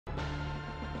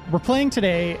We're playing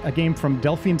today a game from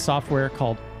Delphine Software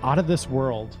called Out of This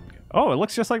World. Oh, it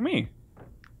looks just like me.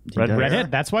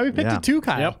 Redhead. That's why we picked it too,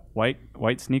 Kyle. Yep.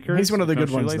 White sneakers. He's one of the no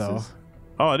good ones, shoelaces. though.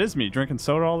 Oh, it is me drinking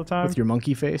soda all the time. With your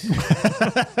monkey face.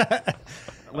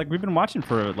 Like we've been watching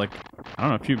for like I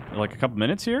don't know a couple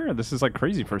minutes here. This is like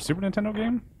crazy for a Super Nintendo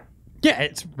game. Yeah,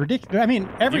 it's ridiculous. I mean,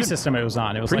 every system it was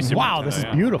on, it was like, wow, this is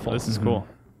beautiful. This is cool.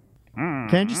 Can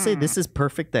I just say this is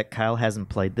perfect that Kyle hasn't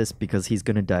played this because he's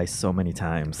gonna die so many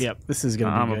times. Yep, this is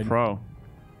gonna be good. I'm a pro.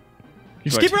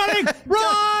 You just keep running!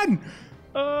 Run!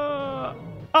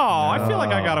 I feel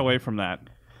like I got away from that.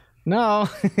 No. All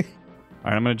right,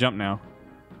 I'm gonna jump now.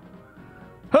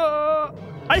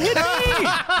 I hit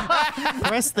B!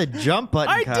 Press the jump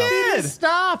button, I Kyle. did!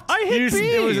 Stopped! I hit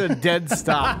B! It was a dead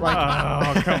stop. Like,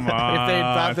 oh, come on. if they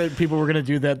thought that people were gonna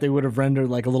do that, they would have rendered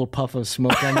like a little puff of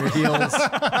smoke on your heels.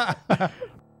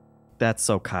 That's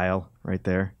so Kyle right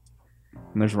there.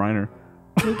 And there's Reiner.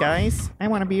 Hey guys, I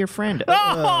want to be your friend.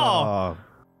 Oh!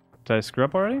 Did I screw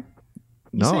up already?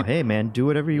 No, hey man, do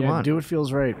whatever you want. Do what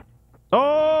feels right.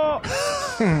 Oh!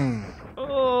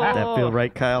 That feel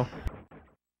right, Kyle?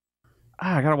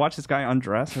 I gotta watch this guy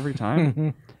undress every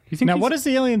time. You think Now, what does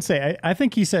the alien say? I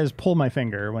think he says, pull my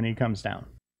finger when he comes down.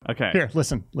 Okay. Here,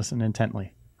 listen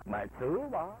intently.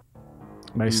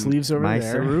 My sleeves over My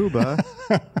there. Saruba.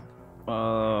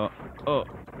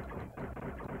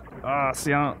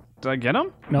 See, did I get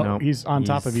him? No, Nope. he's on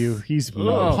top of you. He's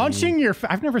Oh. punching your...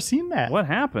 I've never seen that. What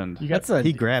happened? You got That's a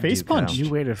He grabbed face you, Kyle. punch. new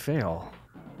way to fail.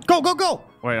 Go, go, go!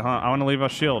 Wait, I want to leave a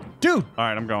shield. Dude! All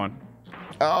right, I'm going.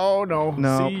 Oh no.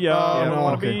 No. See ya. I don't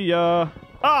want to be ya.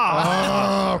 Oh,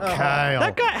 Kyle.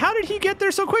 That guy, how did he get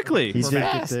there so quickly? He's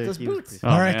fast. Those boots. Oh,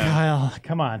 All right, man. Kyle,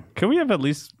 come on. Could we have at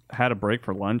least had a break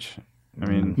for lunch? I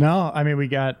mean, No, I mean, we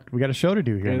got a show to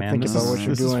do here, Gotta man. think This about is, what you're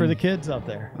this is for doing. the kids out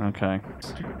there. okay.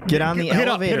 Get on the Hit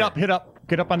up, elevator. hit up, hit up.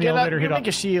 Get up on the elevator, hit up. Make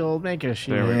a shield. Make a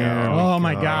shield. There we go. Oh,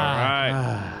 my All God.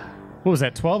 right. What was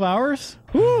that, 12 hours?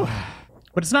 Whew.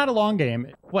 But it's not a long game.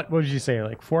 What did you say,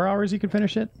 like 4 hours you could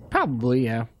finish it? Probably,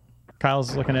 yeah.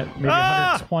 Kyle's looking at maybe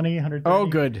 120, 130. Oh,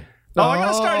 good. Oh, I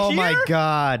gotta start here? Oh my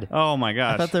God. Oh my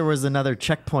gosh. I thought there was another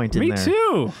checkpoint in Me there.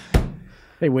 too.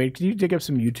 Hey, wait. Can you dig up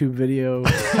some YouTube video?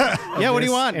 Yeah, what do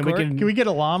you want? And we Court? Can we get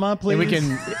a llama, please? and we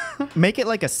can. Make it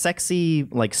like a sexy,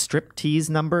 like strip tease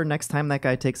number next time that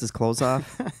guy takes his clothes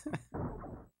off.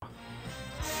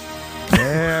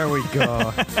 There we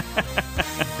go.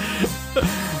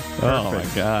 Oh my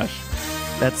gosh.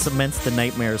 That cements the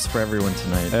nightmares for everyone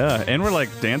tonight. Yeah, and we're like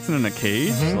dancing in a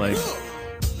cage. Like,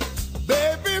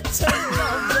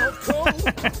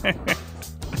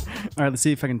 All right, let's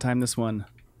see if I can time this one.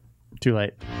 Too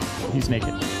late. He's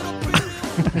naked.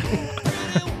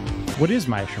 What is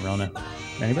Maya Sharona?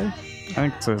 Anybody? I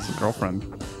think it's his girlfriend.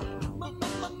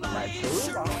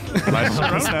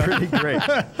 That's pretty great.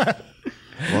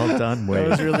 Well done, Wade. That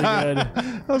was really good.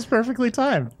 That was perfectly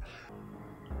timed.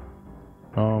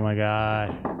 Oh my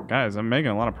God. Guys, I'm making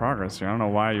a lot of progress here. I don't know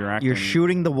why you're acting. You're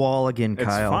shooting the wall again, It's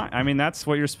Kyle. fine. I mean, that's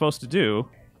what you're supposed to do.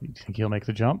 You think he'll make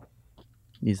the jump?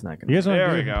 He's not You gonna. guys want There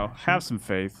to we go. Have some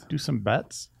faith. do some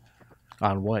bets?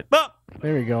 On what? Ah!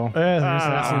 There we go. There's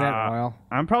I've seen that in Ah. a while.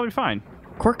 I'm probably fine.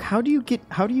 Cork, how do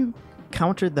you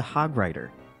counter the Hog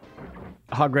Rider?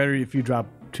 Hog Rider, if you drop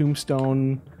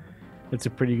Tombstone, it's a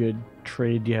pretty good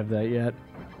trade. Do you have that yet?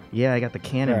 Yeah, I got the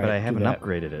cannon, All but right, I do haven't that.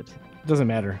 upgraded it. Doesn't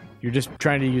matter. You're just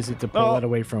trying to use it to pull Oh. that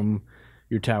away from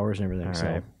your towers and everything. All so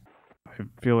right. I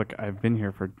feel like I've been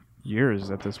here for years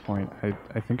at this point.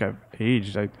 I think I've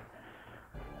aged. I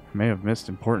may have missed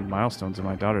important milestones in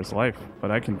my daughter's life, but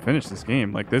I can finish this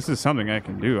game. Like, this is something I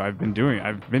can do. I've been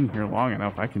here long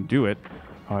enough. I can do it.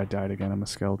 Oh, I died again. I'm a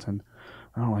skeleton.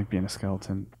 I don't like being a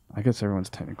skeleton. I guess everyone's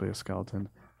technically a skeleton.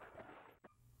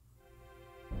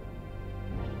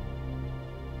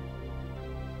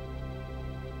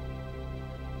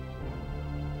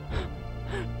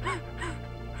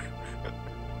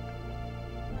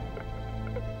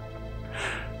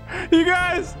 You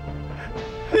guys,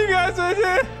 I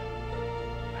did.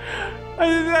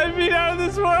 I beat out of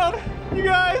this world. You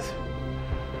guys,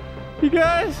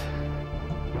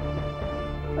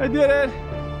 I did it.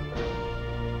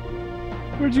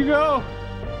 Where'd you go?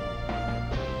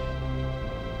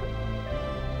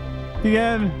 The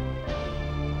end.